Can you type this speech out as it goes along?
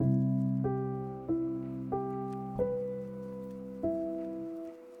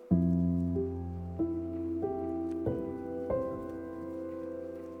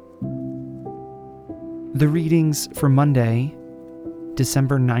The readings for Monday,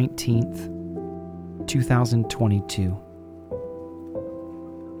 December 19th, 2022.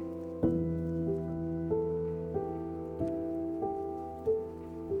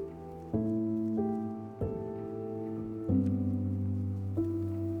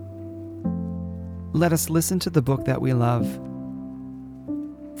 Let us listen to the book that we love.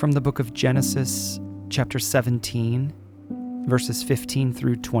 From the book of Genesis, chapter 17, verses 15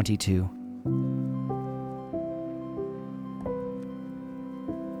 through 22.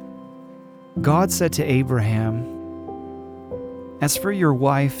 God said to Abraham, "As for your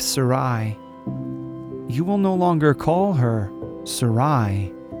wife Sarai, you will no longer call her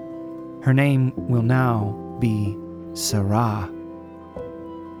Sarai. Her name will now be Sarah.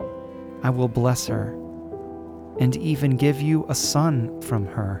 I will bless her and even give you a son from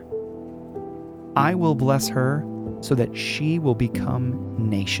her. I will bless her so that she will become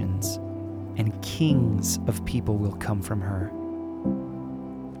nations, and kings of people will come from her."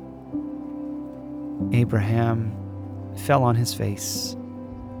 Abraham fell on his face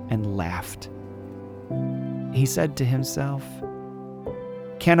and laughed. He said to himself,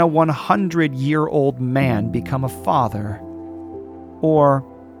 "Can a 100-year-old man become a father? Or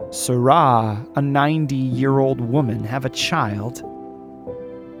Sarah, a 90-year-old woman, have a child?"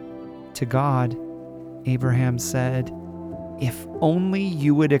 To God, Abraham said, "If only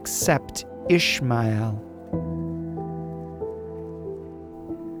you would accept Ishmael."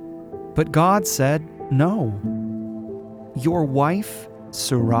 But God said, "No. Your wife,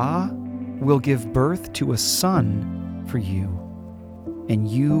 Sarah, will give birth to a son for you, and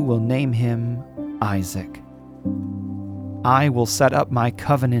you will name him Isaac. I will set up my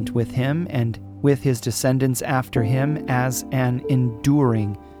covenant with him and with his descendants after him as an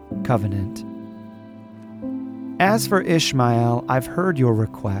enduring covenant. As for Ishmael, I've heard your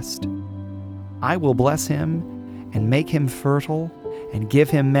request. I will bless him and make him fertile and give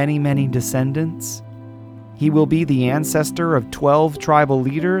him many, many descendants. He will be the ancestor of 12 tribal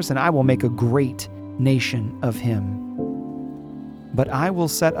leaders, and I will make a great nation of him. But I will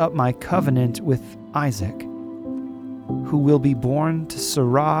set up my covenant with Isaac, who will be born to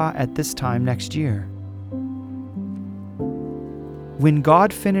Sarah at this time next year." When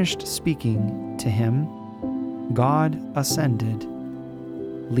God finished speaking to him, God ascended,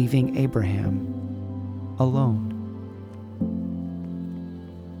 leaving Abraham alone.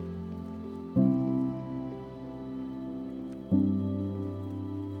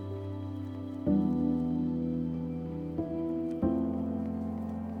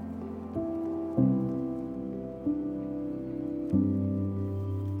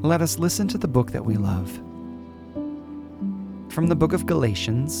 Let us listen to the book that we love. From the book of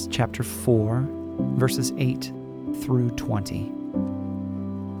Galatians, chapter 4, verses 8 through 20.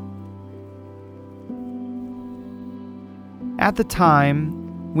 At the time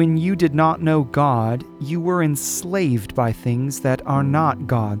when you did not know God, you were enslaved by things that are not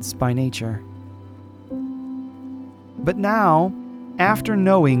God's by nature. But now, after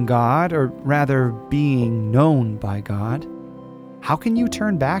knowing God, or rather being known by God, how can you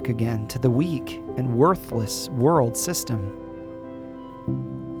turn back again to the weak and worthless world system?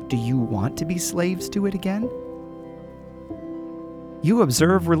 Do you want to be slaves to it again? You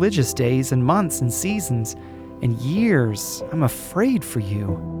observe religious days and months and seasons and years. I'm afraid for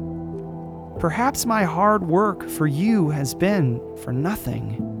you. Perhaps my hard work for you has been for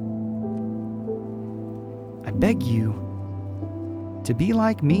nothing. I beg you to be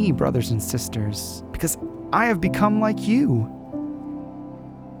like me, brothers and sisters, because I have become like you.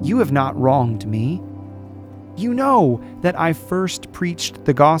 You have not wronged me. You know that I first preached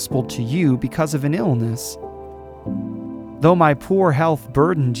the gospel to you because of an illness. Though my poor health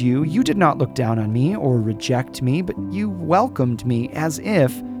burdened you, you did not look down on me or reject me, but you welcomed me as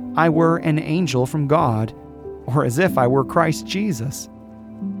if I were an angel from God, or as if I were Christ Jesus.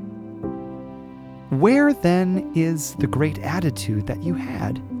 Where then is the great attitude that you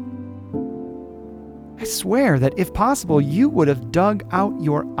had? I swear that if possible, you would have dug out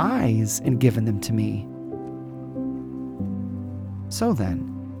your eyes and given them to me. So then,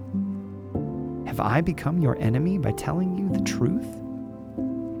 have I become your enemy by telling you the truth?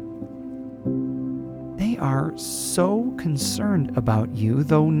 They are so concerned about you,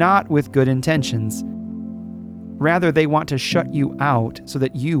 though not with good intentions. Rather, they want to shut you out so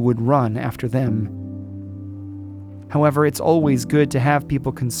that you would run after them. However, it's always good to have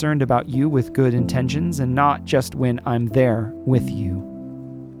people concerned about you with good intentions and not just when I'm there with you.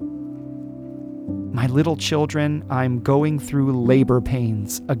 My little children, I'm going through labor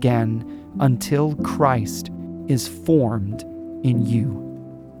pains again until Christ is formed in you.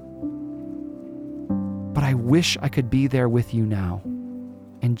 wish I could be there with you now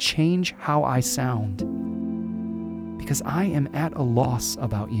and change how I sound, because I am at a loss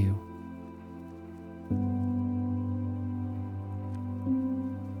about you.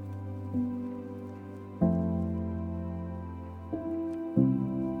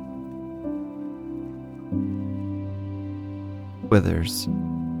 Withers,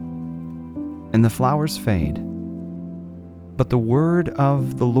 and the flowers fade, but the word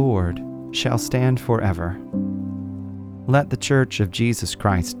of the Lord shall stand forever. Let the Church of Jesus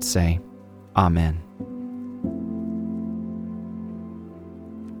Christ say, Amen.